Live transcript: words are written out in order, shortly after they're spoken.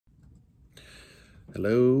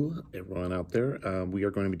Hello, everyone out there. We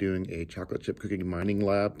are going to be doing a chocolate chip cookie mining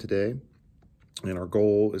lab today. And our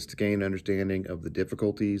goal is to gain an understanding of the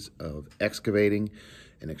difficulties of excavating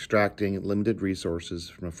and extracting limited resources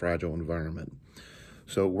from a fragile environment.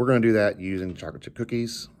 So we're going to do that using chocolate chip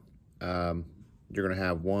cookies. You're going to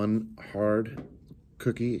have one hard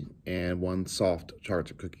cookie and one soft chocolate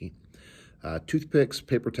chip cookie. Toothpicks,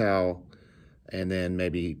 paper towel, and then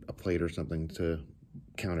maybe a plate or something to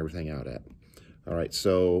count everything out at. All right,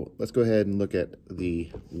 so let's go ahead and look at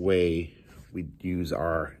the way we use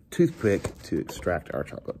our toothpick to extract our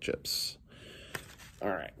chocolate chips. All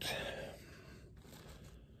right,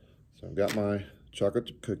 so I've got my chocolate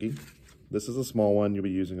chip cookie. This is a small one, you'll be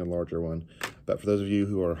using a larger one. But for those of you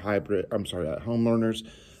who are home learners,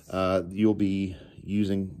 you'll be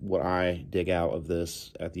using what I dig out of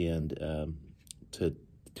this at the end to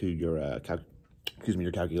your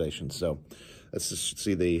your calculations. So let's just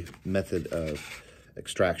see the method of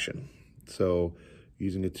extraction. So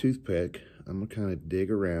using a toothpick, I'm gonna kind of dig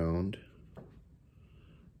around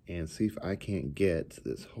and see if I can't get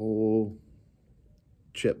this whole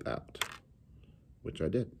chip out, which I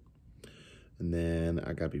did. And then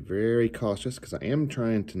I gotta be very cautious because I am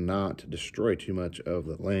trying to not destroy too much of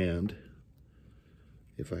the land,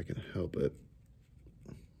 if I can help it.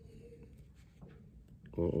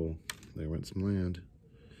 Uh-oh, there went some land.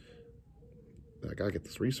 I gotta get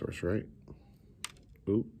this resource right.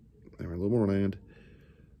 Oop, there went a little more land.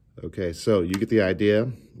 Okay, so you get the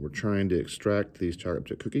idea. We're trying to extract these chocolate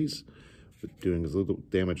chip cookies, but doing as little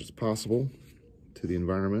damage as possible to the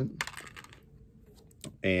environment.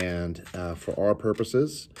 And for our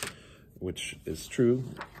purposes, which is true,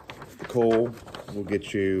 the coal will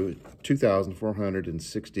get you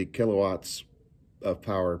 2,460 kilowatts of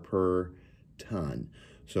power per ton.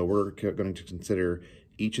 So we're going to consider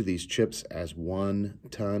each of these chips as 1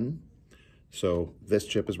 ton. So this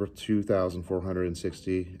chip is worth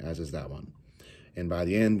 2,460, as is that one. And by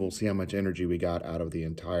the end, we'll see how much energy we got out of the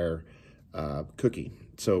entire cookie.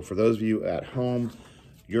 So for those of you at home,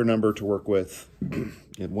 your number to work with,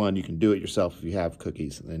 and one, you can do it yourself if you have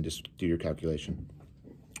cookies, and then just do your calculation.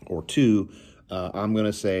 Or two, I'm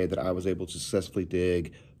gonna say that I was able to successfully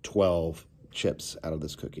dig 12 chips out of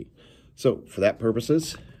this cookie. So for that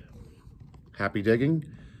purposes, happy digging,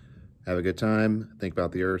 have a good time, think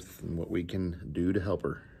about the earth and what we can do to help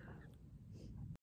her.